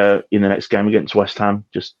work in the next game against West Ham,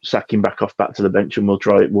 just sack him back to the bench, and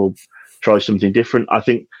we'll try something different. I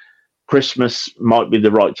think Christmas might be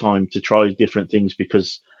the right time to try different things,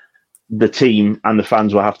 because the team and the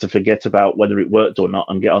fans will have to forget about whether it worked or not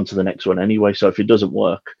and get on to the next one anyway. So if it doesn't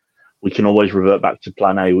work, we can always revert back to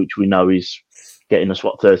plan A, which we know is getting us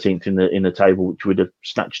 13th in the table, which would have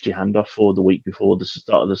snatched your hand off for the week before the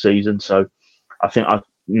start of the season. So I think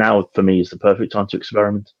now for me is the perfect time to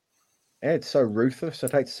experiment. Ed, so ruthless.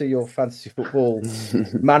 I'd hate to see your fantasy football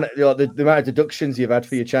man, the amount of deductions you've had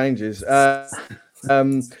for your changes.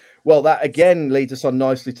 Well, that again leads us on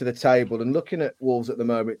nicely to the table, and looking at Wolves at the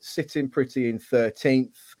moment, sitting pretty in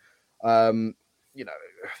 13th. I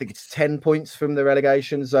think it's 10 points from the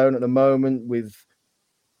relegation zone at the moment, with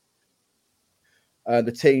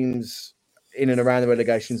the teams in and around the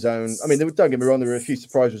relegation zone. I mean, don't get me wrong, there were a few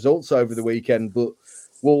surprise results over the weekend, but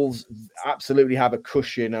Wolves absolutely have a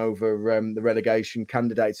cushion over the relegation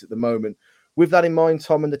candidates at the moment. With that in mind,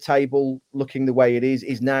 Tom, and the table looking the way it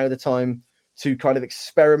is now the time to kind of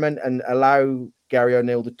experiment and allow Gary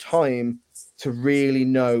O'Neill the time to really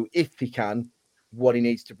know, if he can, what he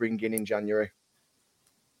needs to bring in January?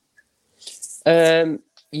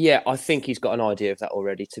 Yeah, I think he's got an idea of that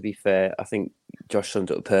already, to be fair. I think Josh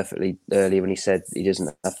summed it up perfectly earlier when he said he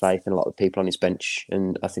doesn't have faith in a lot of people on his bench,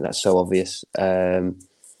 and I think that's so obvious.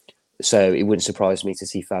 So it wouldn't surprise me to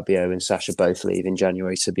see Fabio and Sasha both leave in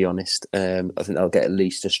January, to be honest. I think they'll get at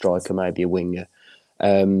least a striker, maybe a winger.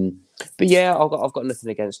 But yeah, I've got nothing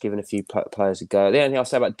against giving a few players a go. The only thing I'll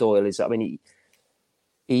say about Doyle is, I mean,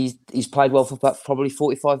 he's played well for probably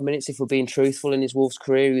 45 minutes, if we're being truthful, in his Wolves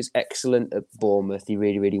career. He was excellent at Bournemouth. He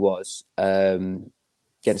really, really was.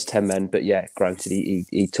 Against 10 men. But yeah, granted,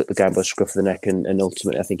 he took the game by the scruff of the neck, and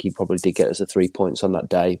ultimately I think he probably did get us the 3 points on that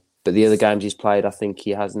day. But the other games he's played, I think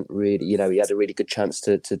he hasn't really, he had a really good chance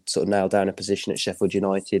to sort of nail down a position at Sheffield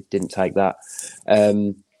United, didn't take that.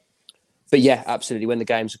 But yeah, absolutely. When the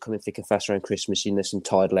games are coming thick and fast around Christmas, there's some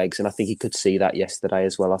tired legs. And I think he could see that yesterday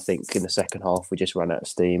as well. I think in the second half, we just ran out of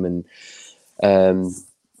steam. And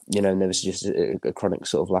and there was just a chronic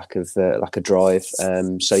sort of lack of drive.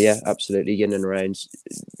 So yeah, absolutely in and around,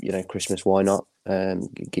 Christmas. Why not?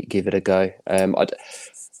 Give it a go.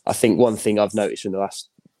 I think one thing I've noticed in at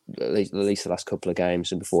least the last couple of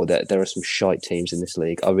games and before that, there are some shite teams in this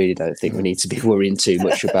league. I really don't think we need to be worrying too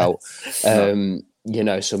much about, some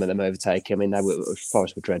of them overtaking. I mean,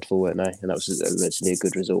 Forest were dreadful, weren't they? And that was actually a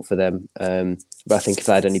good result for them. But I think if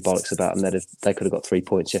they had any bollocks about them, they could have got 3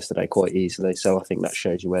 points yesterday quite easily. So I think that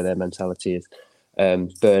shows you where their mentality is.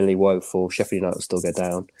 Burnley woeful, Sheffield United will still go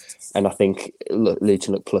down, and I think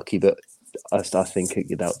Luton look plucky, but I think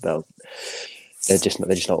they're just not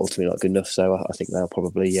ultimately not good enough. So I think they'll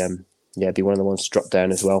probably be one of the ones to drop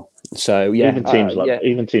down as well. So yeah,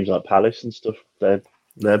 even teams like Palace and stuff, they're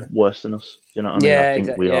worse than us. You know what I mean? I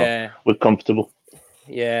think we're comfortable.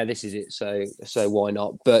 Yeah, this is it. So why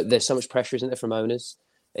not? But there's so much pressure, isn't there, from owners?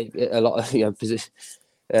 A lot of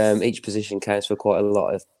each position counts for quite a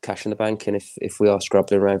lot of cash in the bank, and if we are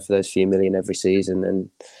scrabbling around for those few million every season, then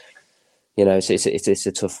it's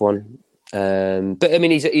a tough one. But I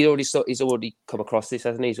mean, he's already come across this,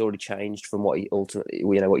 hasn't he? He's already changed from what he ultimately,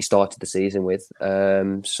 what he started the season with.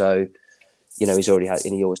 So he's already had,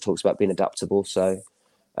 and he always talks about being adaptable. So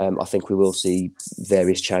I think we will see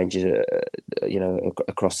various changes,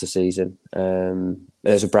 across the season.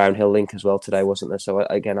 There's a Brownhill link as well today, wasn't there? So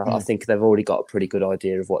again, I think they've already got a pretty good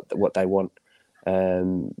idea of what they want,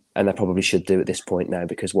 and they probably should do at this point now,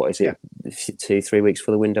 because what is it, 2-3 weeks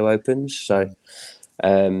before the window opens? So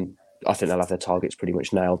I think they'll have their targets pretty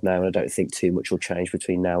much nailed now, and I don't think too much will change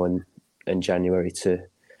between now and January to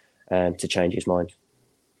change his mind.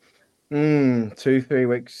 3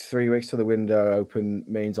 weeks to the window open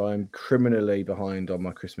means I'm criminally behind on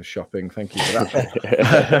my Christmas shopping. Thank you for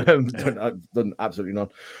that. I've done absolutely none.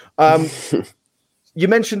 You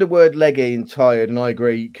mentioned the word leggy and tired, and I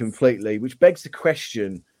agree completely, which begs the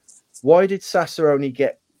question, why did Sasa only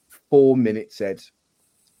get 4 minutes, Ed?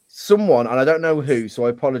 Someone, and I don't know who, so I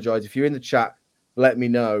apologise. If you're in the chat, let me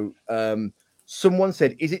know. Someone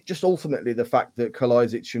said, is it just ultimately the fact that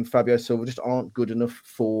Kalajdzic and Fabio Silva just aren't good enough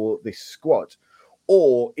for this squad?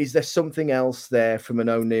 Or is there something else there from an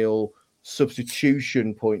O'Neill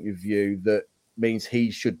substitution point of view that means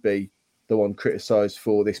he should be the one criticised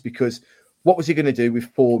for this? Because what was he going to do with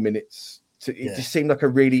 4 minutes? It just seemed like a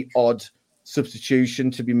really odd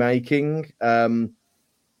substitution to be making. Didn't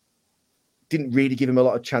really give him a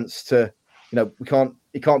lot of chance to, it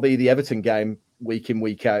can't be the Everton game week in,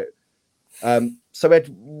 week out. So Ed,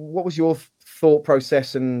 what was your thought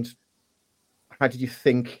process, and how did you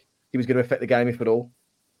think he was going to affect the game, if at all?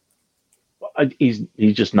 He's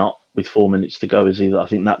just not with 4 minutes to go, is he? I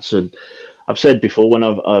think I've said before when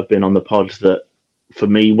I've been on the pod that for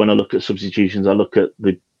me, when I look at substitutions, I look at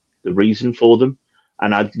the reason for them,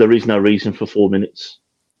 and there is no reason for 4 minutes,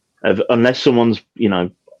 unless someone's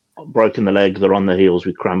broken the leg, they're on their heels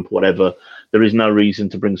with cramp, whatever. There is no reason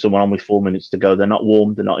to bring someone on with 4 minutes to go. They're not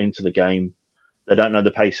warm. They're not into the game. They don't know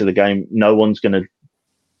the pace of the game. No one's going to,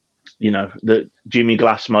 the Jimmy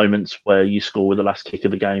Glass moments where you score with the last kick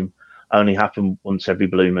of the game only happen once every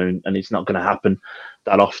blue moon, and it's not going to happen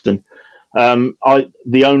that often.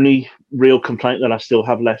 The only real complaint that I still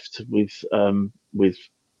have left with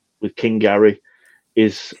King Gary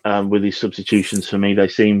is with his substitutions. For me, they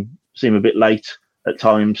seem a bit late at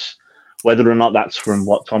times. Whether or not that's from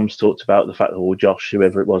what Tom's talked about, the fact that, or Josh,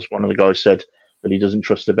 whoever it was, one of the guys said that he doesn't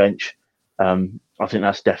trust the bench. I think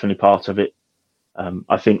that's definitely part of it.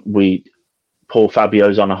 I think poor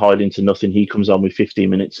Fabio's on a hide into nothing. He comes on with 15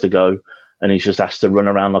 minutes to go, and he's just asked to run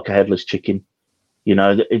around like a headless chicken.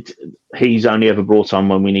 He's only ever brought on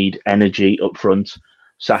when we need energy up front.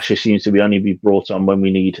 Sasha seems to only be brought on when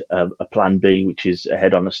we need a plan B, which is a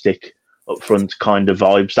head on a stick up front kind of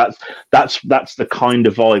vibes. That's the kind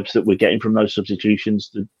of vibes that we're getting from those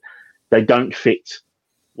substitutions. They don't fit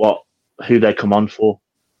who they come on for.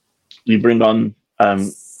 You bring on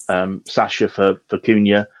Sasha for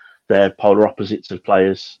Cunha, they're polar opposites of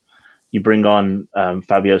players. You bring on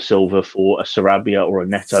Fabio Silva for a Sarabia or a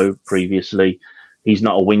Neto previously. He's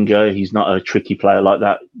not a winger. He's not a tricky player like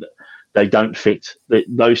that. They don't fit.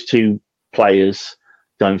 Those two players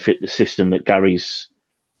don't fit the system that Gary's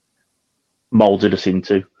moulded us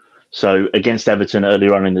into. So against Everton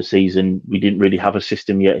earlier on in the season, we didn't really have a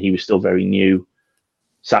system yet. He was still very new.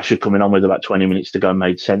 Sasha coming on with about 20 minutes to go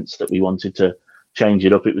made sense that we wanted to change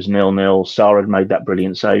it up. It was 0-0. Sarah had made that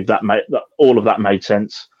brilliant save. All of that made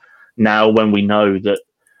sense. Now, when we know that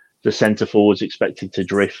the centre forward's expected to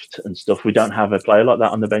drift and stuff, we don't have a player like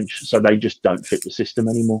that on the bench, so they just don't fit the system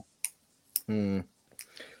anymore.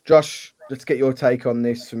 Josh, let's get your take on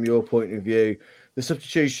this from your point of view. The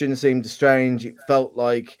substitution seemed strange. It felt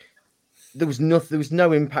like there was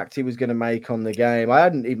no impact he was going to make on the game. I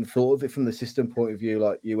hadn't even thought of it from the system point of view,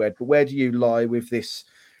 like you, Ed. But where do you lie with this,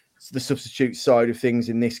 the substitute side of things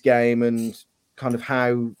in this game, and kind of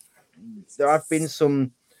how there have been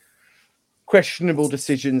some questionable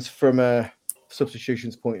decisions from a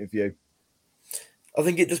substitutions point of view? I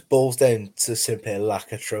think it just boils down to simply a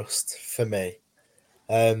lack of trust for me.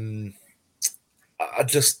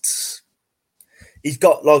 He's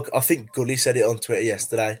got, like, I think Gully said it on Twitter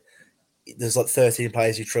yesterday. There's like 13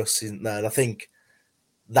 players he trusts in there, and I think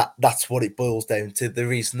that's what it boils down to.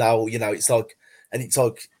 There is now, it's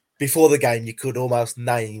like before the game, you could almost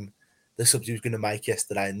name the subs he was going to make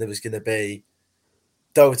yesterday, and there was going to be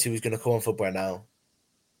Doherty was going to come on for Breno,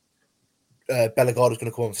 Bellegarde was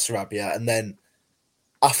going to come on for Sarabia, and then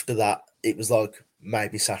after that, it was like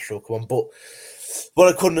maybe Sacha will come on. But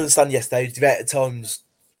what I couldn't understand yesterday is at times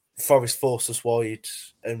Forest forced us wide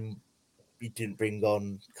and he didn't bring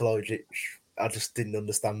on Kalojic. I just didn't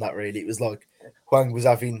understand that really. It was like Hwang was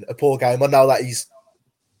having a poor game. I know that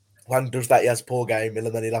Hwang does that, he has a poor game and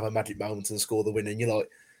then he'll have a magic moment and score the win. And you're like,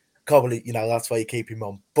 can't believe, that's why you keep him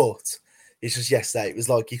on. But it's just yesterday, it was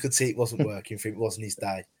like you could see it wasn't working for him, it wasn't his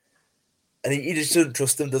day. And he just doesn't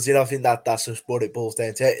trust him, does he? I think that's just what it boils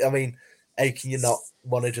down to. I mean, how can you not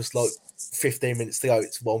want to just 15 minutes to go,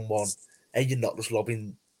 it's 1-1, and you're not just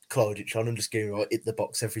lobbing Kalojic on and just going right hit the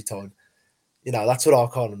box every time? That's what I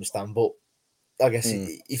can't understand. But I guess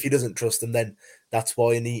if he doesn't trust him, then that's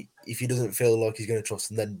why. And if he doesn't feel like he's going to trust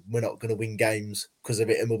him, then we're not going to win games because of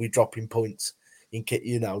it, and we'll be dropping points in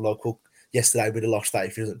yesterday we'd have lost that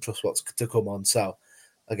if he doesn't trust what's to come on. So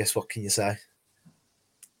I guess what can you say?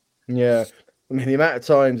 Yeah, I mean the amount of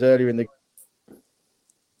times earlier in the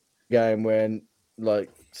game when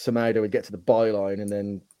Semedo would get to the byline and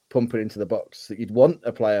then pump it into the box that you'd want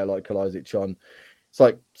a player like Kalojic on. It's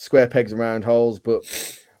like square pegs and round holes. But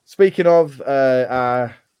speaking of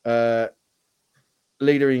our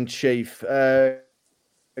leader in chief,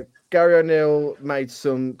 Gary O'Neill made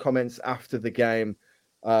some comments after the game.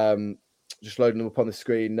 Just loading them up on the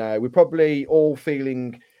screen now. We're probably all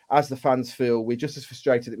feeling, as the fans feel, we're just as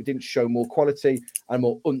frustrated that we didn't show more quality and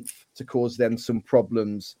more oomph to cause them some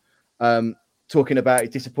problems. Talking about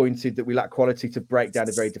it, disappointed that we lack quality to break down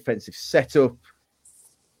a very defensive setup.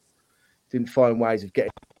 Didn't find ways of getting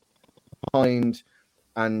behind,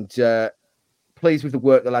 and pleased with the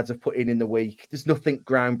work the lads have put in the week. There's nothing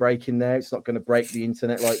groundbreaking there. It's not going to break the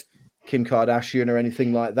internet like Kim Kardashian or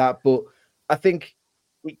anything like that. But I think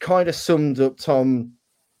it kind of summed up, Tom,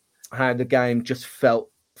 how the game just felt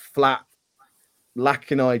flat,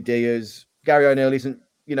 lacking ideas. Gary O'Neill isn't,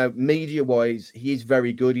 media-wise, he is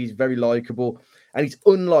very good. He's very likable, and he's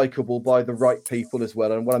unlikable by the right people as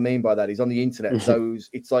well. And what I mean by that is on the internet,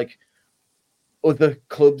 it's like other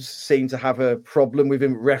clubs seem to have a problem with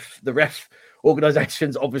him. The ref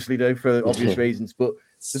organisations obviously do for obvious reasons, but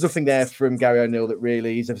there's nothing there from Gary O'Neill that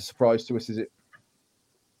really is a surprise to us, is it?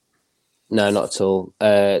 No, not at all.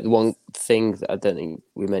 The one thing that I don't think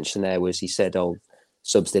we mentioned there was he said,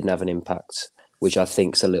 subs didn't have an impact, which I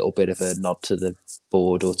think is a little bit of a nod to the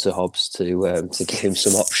board or to Hobbs to give him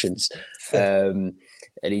some options. And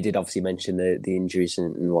he did obviously mention the injuries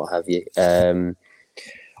and what have you.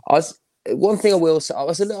 One thing I will say, I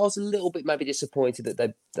was a little bit maybe disappointed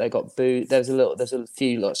that they got booed. There's a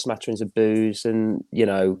few smatterings of boos, and we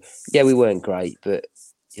weren't great, but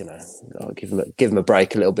I'll give them a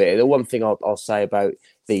break a little bit. The one thing I'll say about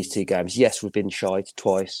these two games, yes, we've been shite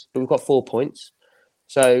twice, but we've got 4 points.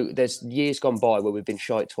 So there's years gone by where we've been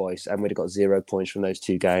shite twice and we'd have got 0 points from those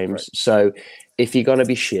two games. Right. So if you're going to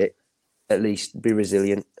be shit, at least be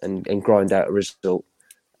resilient and grind out a result.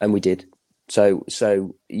 And we did. So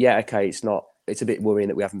yeah, okay, it's a bit worrying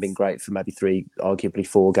that we haven't been great for maybe 3, arguably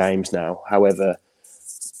 4 games now. However,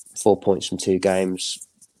 4 points from 2 games,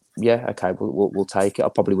 yeah, okay, we'll take it. I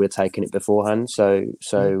probably would have taken it beforehand. So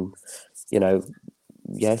 4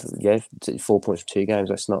 points from 2 games.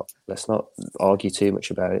 Let's not argue too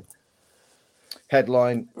much about it.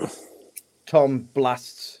 Headline: Tom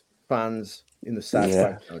blasts fans in the South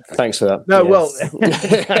Bank. Okay. Thanks for that. No,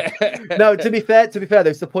 no. To be fair,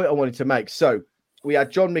 there's the point I wanted to make. So we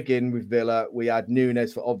had John McGinn with Villa. We had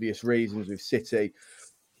Nunes for obvious reasons with City.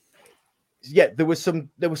 Yeah, there was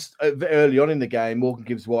early on in the game. Morgan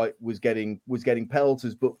Gibbs-White was getting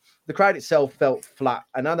pelters, but the crowd itself felt flat.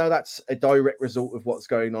 And I know that's a direct result of what's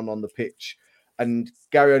going on the pitch. And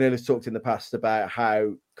Gary O'Neill has talked in the past about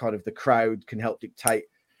how kind of the crowd can help dictate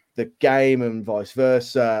the game and vice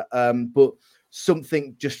versa. But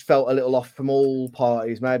something just felt a little off from all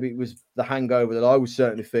parties. Maybe it was the hangover that I was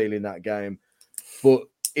certainly feeling that game. But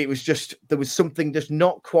it was just, there was something just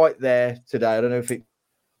not quite there today. I don't know if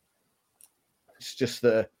it's just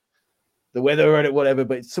the weather or whatever,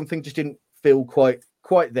 but something just didn't feel quite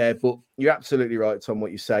there. But you're absolutely right, Tom,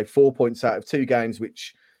 what you say. 4 points out of 2 games,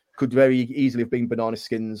 which could very easily have been banana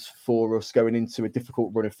skins for us going into a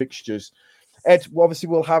difficult run of fixtures. Ed, obviously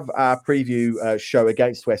we'll have our preview show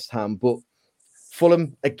against West Ham, but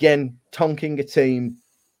Fulham, again, tonking a team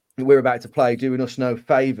we're about to play, doing us no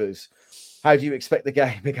favours. How do you expect the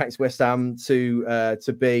game against West Ham to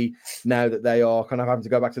be now that they are kind of having to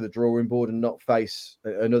go back to the drawing board and not face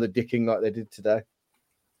another dicking like they did today?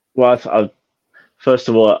 Well, first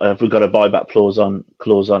of all, we've got a buyback clause on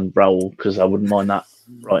Raul, because I wouldn't mind that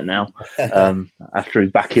right now. After he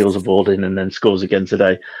back heels a ball in and then scores again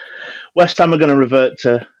today. West Ham are going to revert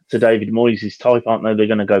to David Moyes' type, aren't they? They're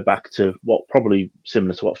going to go back to what probably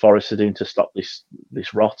similar to what Forest are doing to stop this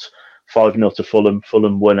rot. 5-0 to Fulham.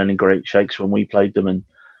 Fulham weren't any great shakes when we played them, and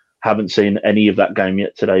haven't seen any of that game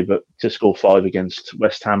yet today. But to score 5 against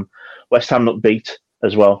West Ham look beat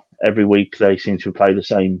as well. Every week they seem to play the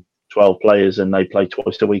same 12 players, and they play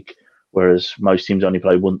twice a week, whereas most teams only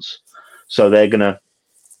play once. So they're gonna.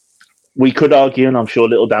 We could argue, and I'm sure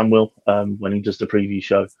Little Dan will, when he does the preview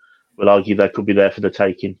show, will argue they could be there for the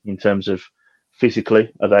taking in terms of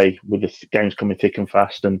physically. Are they, with the games coming thick and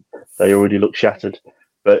fast, and they already look shattered?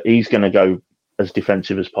 But he's going to go as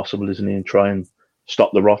defensive as possible, isn't he, and try and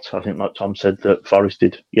stop the rot. I think, like Tom said, that Forest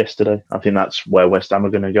did yesterday. I think that's where West Ham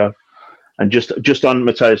are going to go. And just on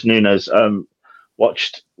Mateus Nunes,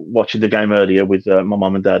 watching the game earlier with my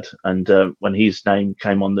mum and dad, and when his name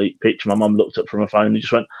came on the pitch, my mum looked up from her phone and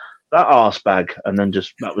just went, "That arse bag," and then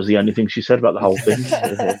that was the only thing she said about the whole thing.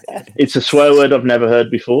 It's a swear word I've never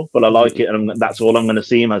heard before, but I like it, and that's all I'm going to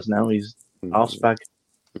see him as now. He's arse bag.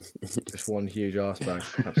 Just one huge arse bag,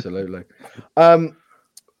 absolutely.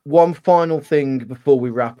 One final thing before we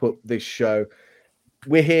wrap up this show.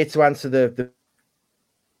 We're here to answer the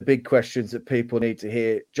big questions that people need to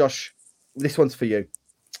hear. Josh, this one's for you.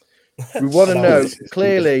 We want to know,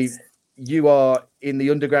 clearly, you are in the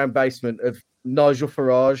underground basement of Nigel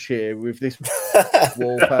Farage here with this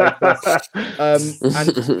wallpaper.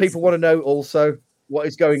 And people want to know also what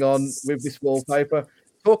is going on with this wallpaper.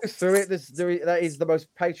 Talk us through it. That is the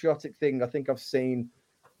most patriotic thing I think I've seen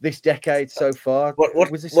this decade so far.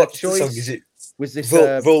 What was this what a choice? Song is it? Was this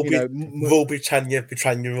Vol Britannia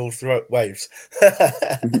all throughout waves?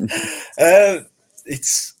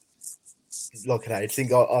 It's like an age thing.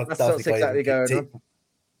 That's exactly going on.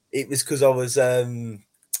 It was because I was I've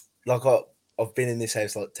been in this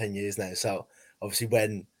house like 10 years now. So obviously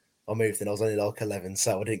when I moved in, I was only like 11.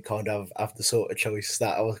 So I didn't kind of have the sort of choice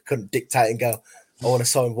that I couldn't dictate and go, I want to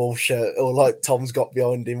sign Wolf shirt, or like Tom's got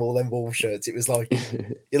behind him, all them Wolf shirts. It was like,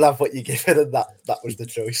 you'll have what you give it, and that was the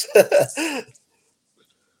choice. A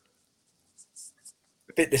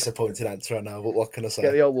bit disappointed answer, I know, but what can I say?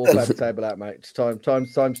 Get the old wallpaper table out, mate. It's time. I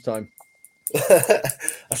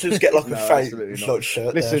should just get like a fake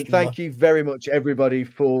shirt. Listen, thank you very much, everybody,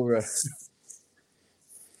 for...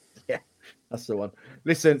 yeah, that's the one.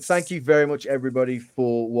 Listen, thank you very much, everybody,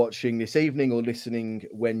 for watching this evening or listening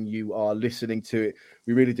when you are listening to it.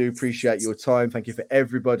 We really do appreciate your time. Thank you for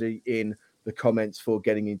everybody in the comments for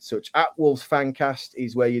getting in touch. At Wolves Fancast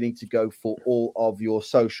is where you need to go for all of your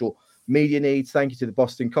social media needs. Thank you to the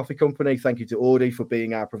Boston Coffee Company. Thank you to Audi for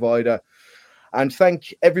being our provider. And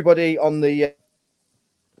thank everybody on the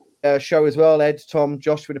show as well. Ed, Tom,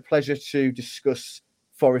 Josh, been a pleasure to discuss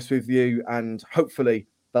Forest with you, and hopefully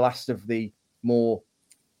the last of the more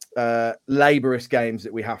laborious games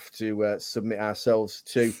that we have to submit ourselves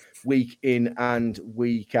to week in and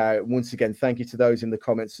week out. Once again, thank you to those in the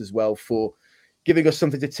comments as well for giving us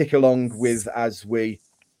something to tick along with as we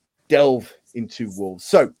delve into Wolves.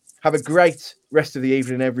 So have a great rest of the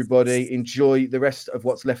evening, everybody. Enjoy the rest of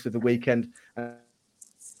what's left of the weekend, and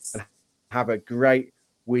have a great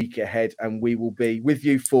week ahead. And we will be with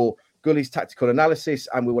you for Gully's tactical analysis,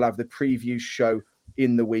 and we will have the preview show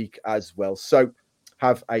in the week as well. So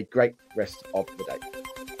have a great rest of the day.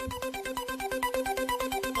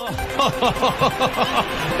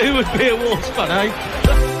 Who would be a Wolves fan, eh?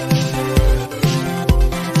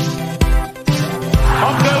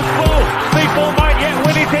 On goes ball. People might